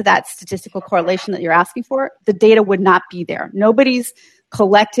get to that statistical correlation that you're asking for, the data would not be there. Nobody's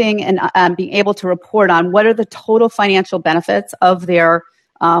collecting and being able to report on what are the total financial benefits of their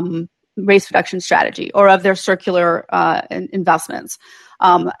waste reduction strategy or of their circular investments.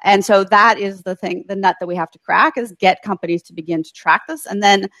 And so that is the nut that we have to crack is get companies to begin to track this. And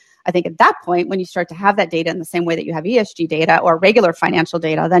then I think at that point, when you start to have that data in the same way that you have ESG data or regular financial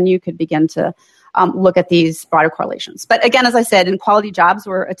data, then you could begin to look at these broader correlations. But again, as I said, in quality jobs,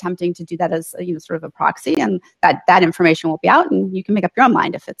 we're attempting to do that as sort of a proxy, and that information will be out, and you can make up your own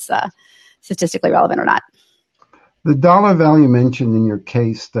mind if it's statistically relevant or not. The dollar value mentioned in your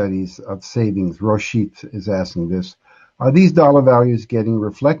case studies of savings, Roshit is asking this, are these dollar values getting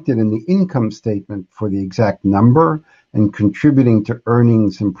reflected in the income statement for the exact number and contributing to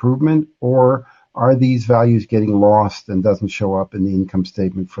earnings improvement, or are these values getting lost and doesn't show up in the income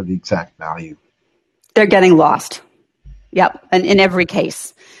statement for the exact value? They're getting lost. Yep. And in every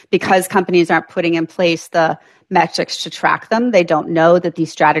case, because companies aren't putting in place the metrics to track them, they don't know that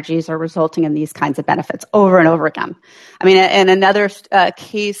these strategies are resulting in these kinds of benefits over and over again. I mean, in another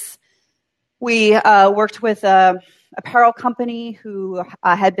case, we worked with apparel company who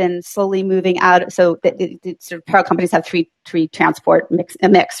had been slowly moving out. So the sort of apparel companies have three transport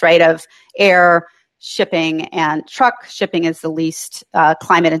mix, right, of air, shipping, and truck. Shipping is the least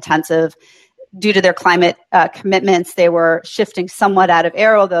climate intensive. Due to their climate commitments, they were shifting somewhat out of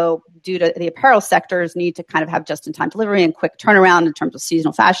air, although due to the apparel sector's need to kind of have just-in-time delivery and quick turnaround in terms of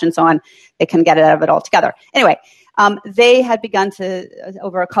seasonal fashion and so on, they can get it out of it altogether. Anyway, they had begun to,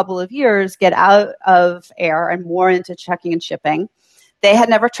 over a couple of years, get out of air and more into trucking and shipping. They had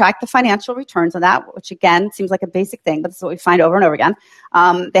never tracked the financial returns on that, which again seems like a basic thing, but this is what we find over and over again.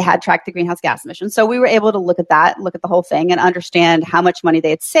 They had tracked the greenhouse gas emissions. So we were able to look at that, look at the whole thing, and understand how much money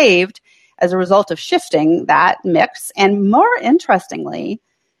they had saved as a result of shifting that mix. And more interestingly,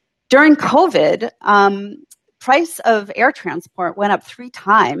 during COVID, price of air transport went up 3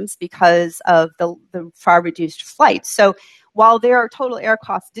 times because of the far reduced flights. So while their total air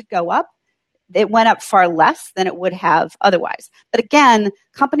costs did go up, it went up far less than it would have otherwise. But again,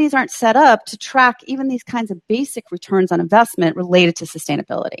 companies aren't set up to track even these kinds of basic returns on investment related to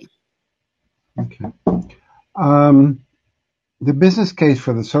sustainability. Okay. The business case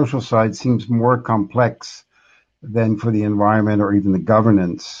for the social side seems more complex than for the environment or even the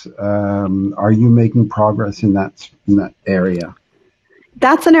governance. Are you making progress in that area?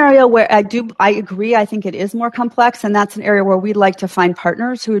 That's an area where I agree. I think it is more complex, and that's an area where we'd like to find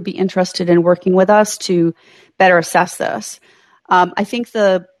partners who would be interested in working with us to better assess this. I think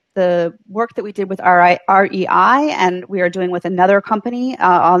the work that we did with REI and we are doing with another company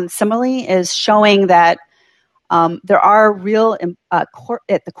on similarly is showing that there are real,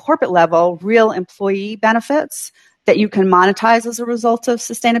 at the corporate level, real employee benefits that you can monetize as a result of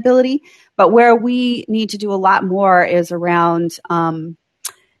sustainability. But where we need to do a lot more is around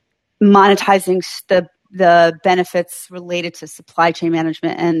monetizing the benefits related to supply chain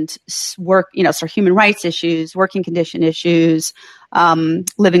management and work, so human rights issues, working condition issues,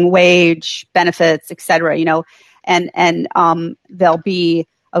 living wage benefits, et cetera, and there'll be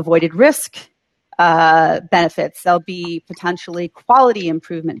avoided risk benefits. There'll be potentially quality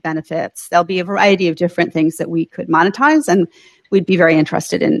improvement benefits. There'll be a variety of different things that we could monetize, and we'd be very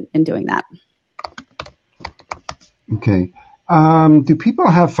interested in doing that. Okay. Do people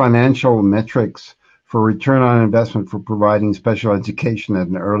have financial metrics for return on investment for providing special education at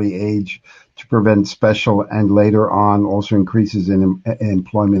an early age to prevent special and later on also increases in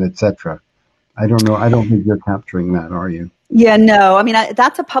employment, et cetera? I don't know. I don't think you're capturing that, are you? Yeah, no. I mean,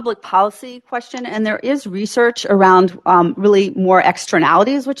 that's a public policy question, and there is research around really more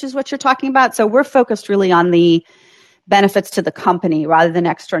externalities, which is what you're talking about. So we're focused really on the benefits to the company rather than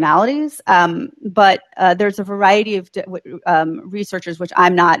externalities. But there's a variety of researchers, which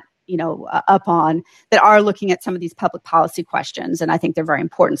I'm not, up on, that are looking at some of these public policy questions, and I think they're a very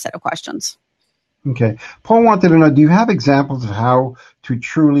important set of questions. Okay. Paul wanted to know, do you have examples of how to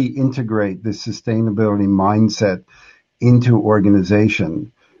truly integrate this sustainability mindset into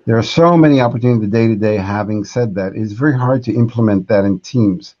organization? There are so many opportunities day to day. Having said that, it's very hard to implement that in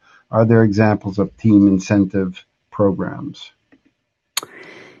teams. Are there examples of team incentive programs?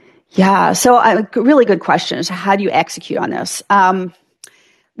 Yeah, so a really good question. So how do you execute on this?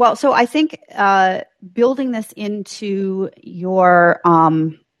 Well, so I think building this into your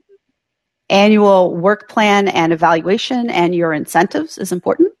annual work plan and evaluation and your incentives is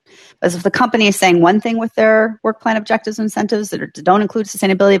important. Because if the company is saying one thing with their work plan objectives and incentives that don't include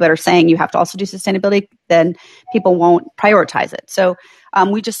sustainability, but are saying you have to also do sustainability, then people won't prioritize it. So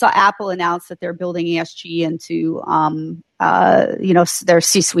we just saw Apple announce that they're building ESG into their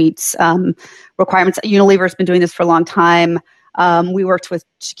C-suites requirements. Unilever's been doing this for a long time. We worked with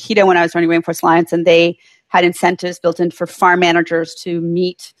Chiquita when I was running Rainforest Alliance, and they had incentives built in for farm managers to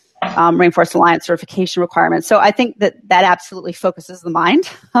meet Rainforest Alliance certification requirements. So I think that absolutely focuses the mind.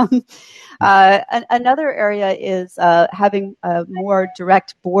 Another area is having a more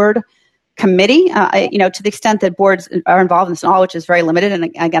direct board committee, to the extent that boards are involved in this and all, which is very limited. And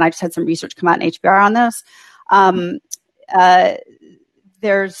again, I just had some research come out in HBR on this.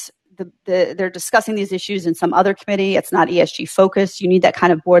 They're discussing these issues in some other committee. It's not ESG focused. You need that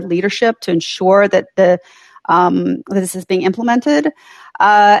kind of board leadership to ensure that this is being implemented.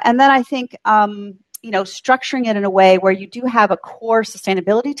 And then I think, structuring it in a way where you do have a core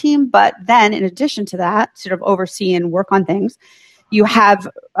sustainability team, but then in addition to that, sort of oversee and work on things, you have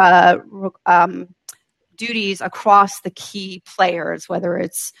duties across the key players, whether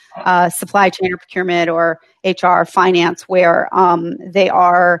it's supply chain or procurement or HR, finance, where they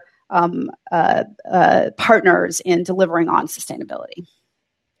are partners in delivering on sustainability.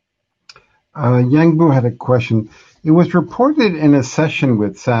 Yangbu had a question. It was reported in a session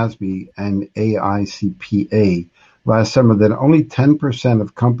with SASB and AICPA last summer that only 10%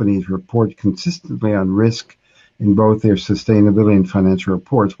 of companies report consistently on risk in both their sustainability and financial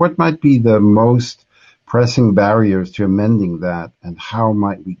reports. What might be the most pressing barriers to amending that, and how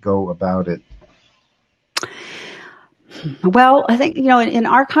might we go about it? Well, I think, in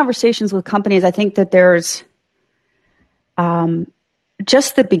our conversations with companies, I think that there's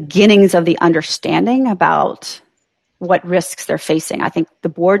just the beginnings of the understanding about what risks they're facing. I think the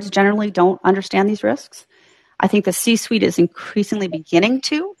boards generally don't understand these risks. I think the C-suite is increasingly beginning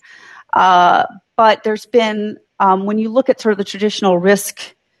to. But there's been, when you look at sort of the traditional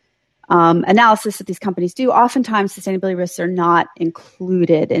risk analysis that these companies do, oftentimes sustainability risks are not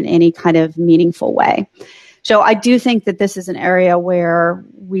included in any kind of meaningful way. So I do think that this is an area where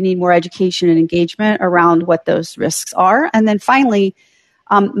we need more education and engagement around what those risks are. And then finally,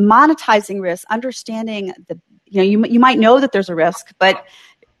 monetizing risk, understanding you might know that there's a risk, but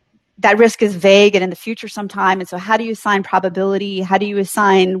that risk is vague and in the future sometime. And so how do you assign probability? How do you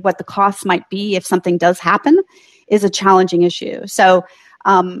assign what the costs might be if something does happen is a challenging issue. So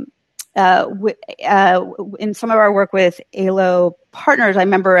in some of our work with ALO partners, I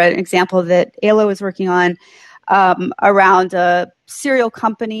remember an example that ALO was working on around a cereal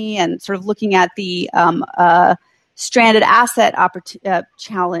company and sort of looking at the stranded asset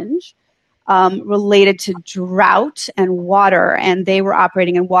challenge related to drought and water. And they were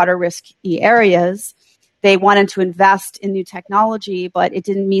operating in water risky areas. They wanted to invest in new technology, but it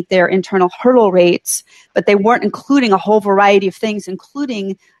didn't meet their internal hurdle rates. But they weren't including a whole variety of things,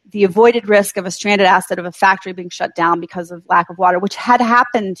 including the avoided risk of a stranded asset of a factory being shut down because of lack of water, which had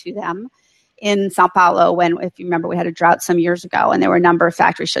happened to them in Sao Paulo when, if you remember, we had a drought some years ago and there were a number of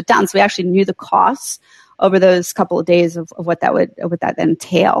factories shut down. So we actually knew the costs over those couple of days of what that would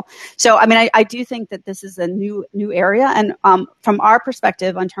entail. So, I mean, I do think that this is a new area. And from our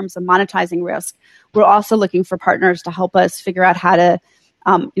perspective, in terms of monetizing risk, we're also looking for partners to help us figure out how to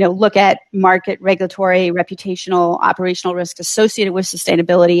look at market, regulatory, reputational, operational risk associated with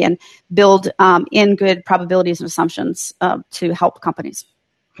sustainability and build in good probabilities and assumptions to help companies.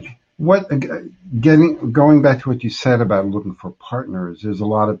 Going back to what you said about looking for partners, there's a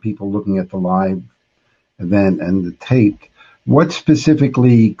lot of people looking at the live event and the tape. What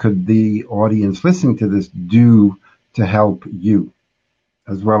specifically could the audience listening to this do to help you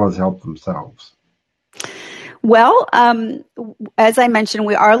as well as help themselves? Well, as I mentioned,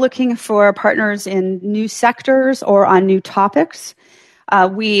 we are looking for partners in new sectors or on new topics.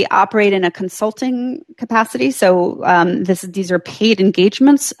 We operate in a consulting capacity, so these are paid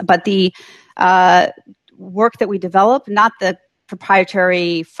engagements, but the work that we develop, not the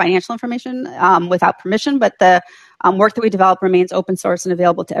proprietary financial information without permission, but the work that we develop remains open source and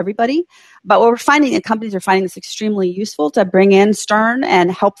available to everybody. But what we're finding, and companies are finding this extremely useful to bring in Stern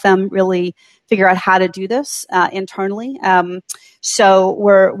and help them really figure out how to do this internally. So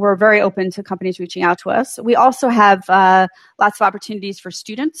we're very open to companies reaching out to us. We also have lots of opportunities for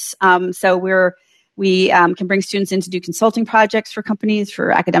students. So we can bring students in to do consulting projects for companies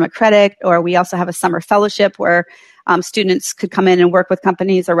for academic credit, or we also have a summer fellowship where students could come in and work with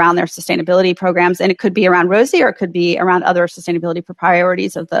companies around their sustainability programs. And it could be around ROSI or it could be around other sustainability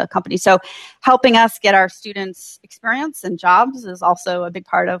priorities of the company. So helping us get our students experience and jobs is also a big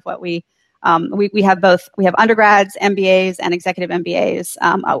part of what we have both. We have undergrads, MBAs, and executive MBAs.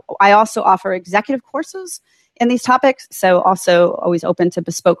 I also offer executive courses in these topics, so also always open to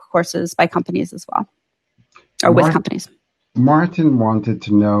bespoke courses by companies as well, or with companies. Martin wanted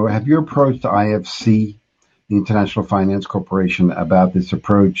to know, have you approached IFC, the International Finance Corporation, about this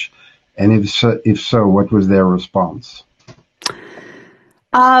approach? And if so, what was their response?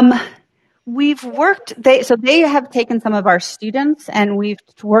 We've worked. They have taken some of our students, and we've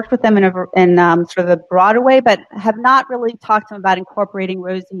worked with them in sort of a broader way, but have not really talked to them about incorporating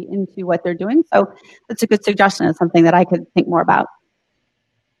ROSI into what they're doing. So that's a good suggestion. It's something that I could think more about.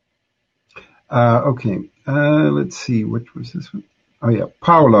 Okay. Let's see. Which was this one? Oh yeah,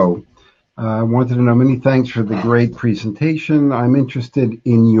 Paolo. I wanted to know, many thanks for the great presentation. I'm interested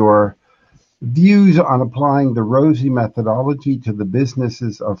in your views on applying the ROSI methodology to the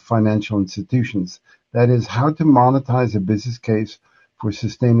businesses of financial institutions. That is, how to monetize a business case for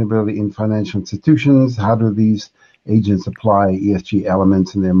sustainability in financial institutions. How do these agents apply ESG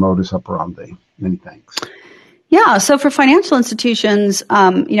elements in their modus operandi? Many thanks. Yeah. So for financial institutions,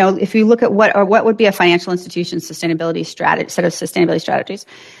 if you look at what would be a financial institution sustainability strategy, set of sustainability strategies.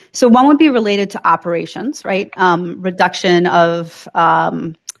 So one would be related to operations, right? Reduction of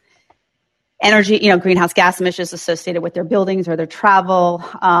energy, greenhouse gas emissions associated with their buildings or their travel,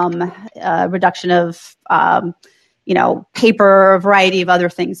 reduction of, paper, a variety of other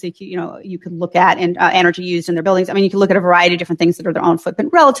things that you could look at, and energy used in their buildings. I mean, you can look at a variety of different things that are their own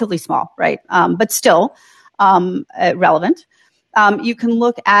footprint, relatively small, right? But still relevant. You can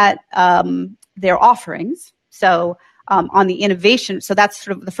look at their offerings. So on the innovation, so that's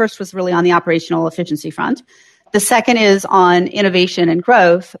sort of the first was really on the operational efficiency front. The second is on innovation and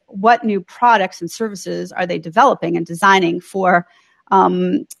growth. What new products and services are they developing and designing for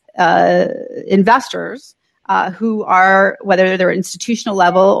investors who are, whether they're institutional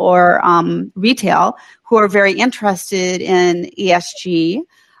level or retail, who are very interested in ESG,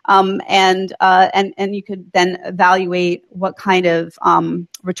 and you could then evaluate what kind of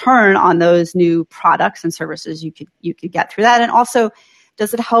return on those new products and services you could get through that, and also,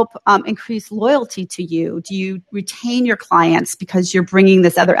 does it help increase loyalty to you? Do you retain your clients because you're bringing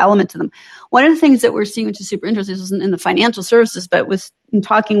this other element to them? One of the things that we're seeing, which is super interesting, isn't in the financial services, but was in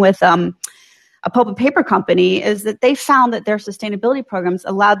talking with a pulp and paper company, is that they found that their sustainability programs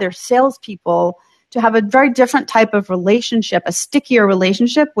allowed their salespeople to have a very different type of relationship, a stickier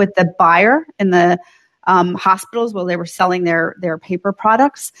relationship with the buyer in the hospitals where they were selling their paper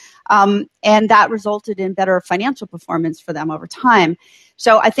products. And that resulted in better financial performance for them over time.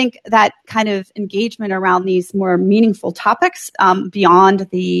 So I think that kind of engagement around these more meaningful topics beyond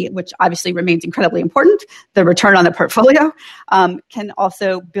which obviously remains incredibly important, the return on the portfolio, can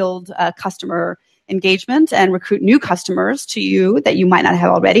also build customer engagement and recruit new customers to you that you might not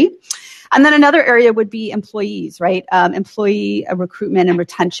have already. And then another area would be employees, right? Employee recruitment and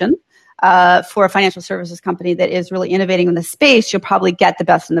retention. For a financial services company that is really innovating in the space, you'll probably get the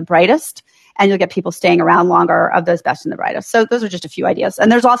best and the brightest. and you'll get people staying around longer of those best and the brightest. So those are just a few ideas.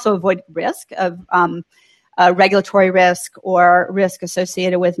 And there's also avoid risk of regulatory risk or risk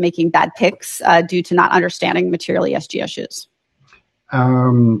associated with making bad picks due to not understanding material ESG issues.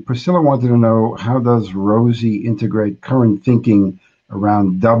 Priscilla wanted to know, how does Rosie integrate current thinking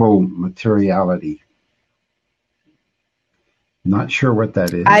around double materiality? Not sure what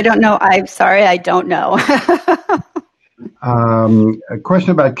that is. I don't know. I'm sorry, I don't know. A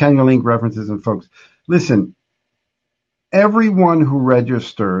question about can you link references and folks. Listen, everyone who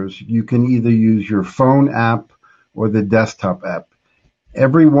registers, you can either use your phone app or the desktop app.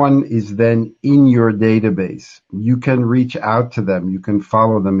 Everyone is then in your database. You can reach out to them. You can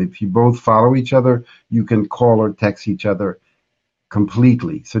follow them. If you both follow each other, you can call or text each other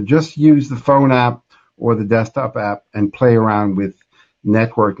completely. So just use the phone app or the desktop app and play around with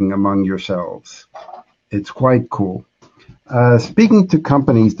networking among yourselves. It's quite cool. Speaking to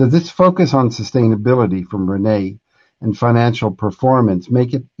companies, does this focus on sustainability from Renee and financial performance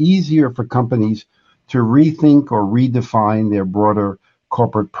make it easier for companies to rethink or redefine their broader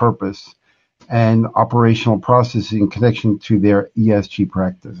corporate purpose and operational processes in connection to their ESG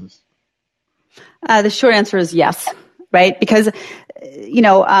practices? The short answer is yes, right? Because,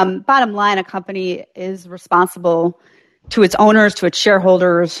 bottom line, a company is responsible to its owners, to its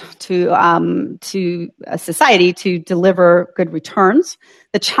shareholders, to a society to deliver good returns.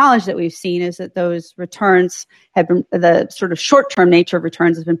 The challenge that we've seen is that those returns have been, the sort of short-term nature of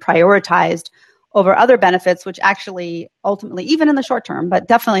returns has been prioritized over other benefits, which actually ultimately, even in the short term, but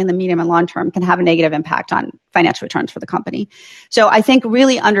definitely in the medium and long term, can have a negative impact on financial returns for the company. So I think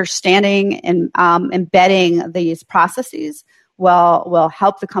really understanding and embedding these processes will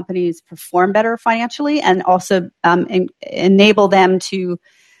help the companies perform better financially, and also enable them to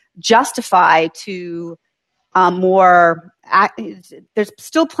justify to more. There's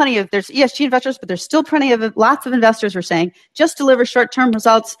still plenty of, there's ESG investors, but there's still lots of investors who are saying, just deliver short-term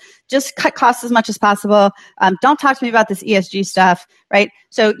results, just cut costs as much as possible. Don't talk to me about this ESG stuff, right?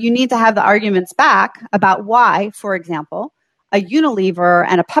 So you need to have the arguments back about why, for example, a Unilever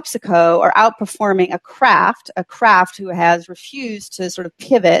and a PepsiCo are outperforming a Kraft who has refused to sort of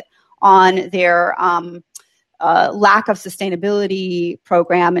pivot on their lack of sustainability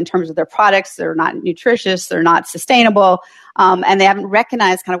program in terms of their products. They're not nutritious, they're not sustainable, and they haven't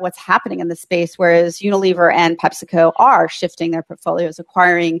recognized kind of what's happening in the space, whereas Unilever and PepsiCo are shifting their portfolios,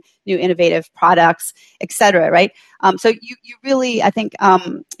 acquiring new innovative products, et cetera, right? So you really, I think,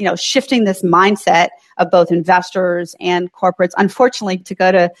 shifting this mindset of both investors and corporates. Unfortunately, to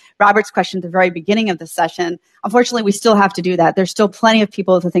go to Robert's question at the very beginning of the session, unfortunately, we still have to do that. There's still plenty of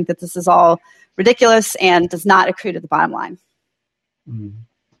people who think that this is all ridiculous and does not accrue to the bottom line.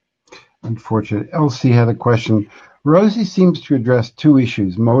 Unfortunate. Elsie had a question. Rosie seems to address two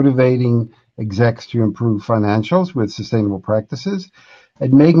issues: motivating execs to improve financials with sustainable practices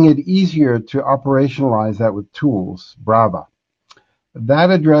and making it easier to operationalize that with tools. Brava.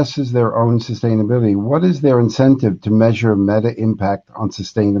 That addresses their own sustainability. What is their incentive to measure meta impact on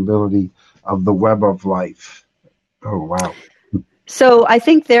sustainability of the web of life? Oh, wow. So I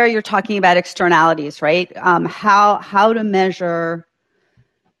think there you're talking about externalities, right? How to measure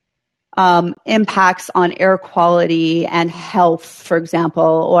impacts on air quality and health, for example,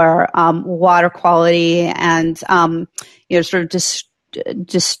 or water quality, and sort of just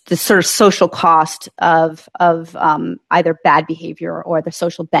the sort of social cost of either bad behavior or the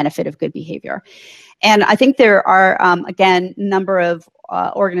social benefit of good behavior. And I think there are again a number of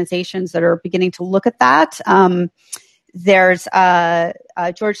organizations that are beginning to look at that. There's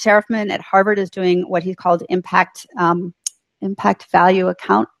George Serafman at Harvard is doing what he called impact value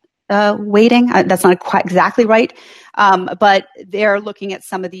account weighting. That's not quite exactly right, but they're looking at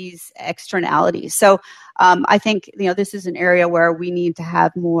some of these externalities. So I think this is an area where we need to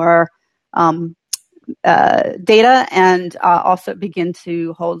have more data and also begin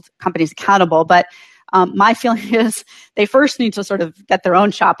to hold companies accountable. But my feeling is they first need to sort of get their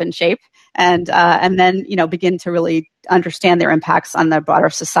own shop in shape, and then begin to really understand their impacts on the broader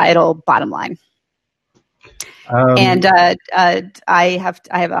societal bottom line. And I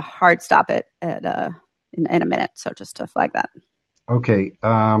have a hard stop in a minute, so just to flag that. Okay,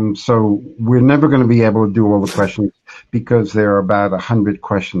 so we're never going to be able to do all the questions because there are about 100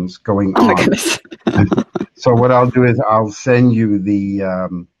 questions going on. Oh my goodness! So what I'll do is I'll send you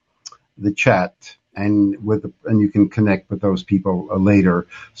the chat, and you can connect with those people later.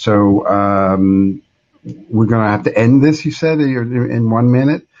 So we're going to have to end this, you said, in 1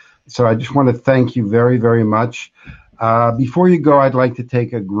 minute. So I just want to thank you very, very much. Before you go, I'd like to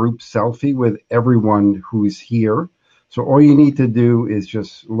take a group selfie with everyone who's here. So all you need to do is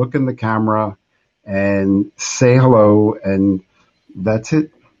just look in the camera and say hello, and that's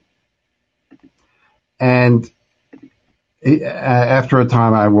it. And after a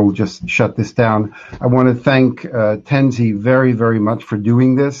time, I will just shut this down. I want to thank Tensie very, very much for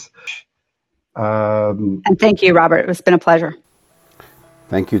doing this. And thank you, Robert. It's been a pleasure.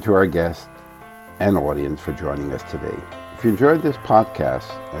 Thank you to our guest and audience for joining us today. If you enjoyed this podcast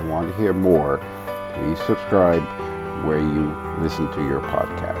and want to hear more, please subscribe where you listen to your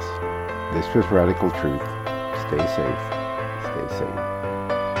podcast. This was Radical Truth. Stay safe. Stay sane.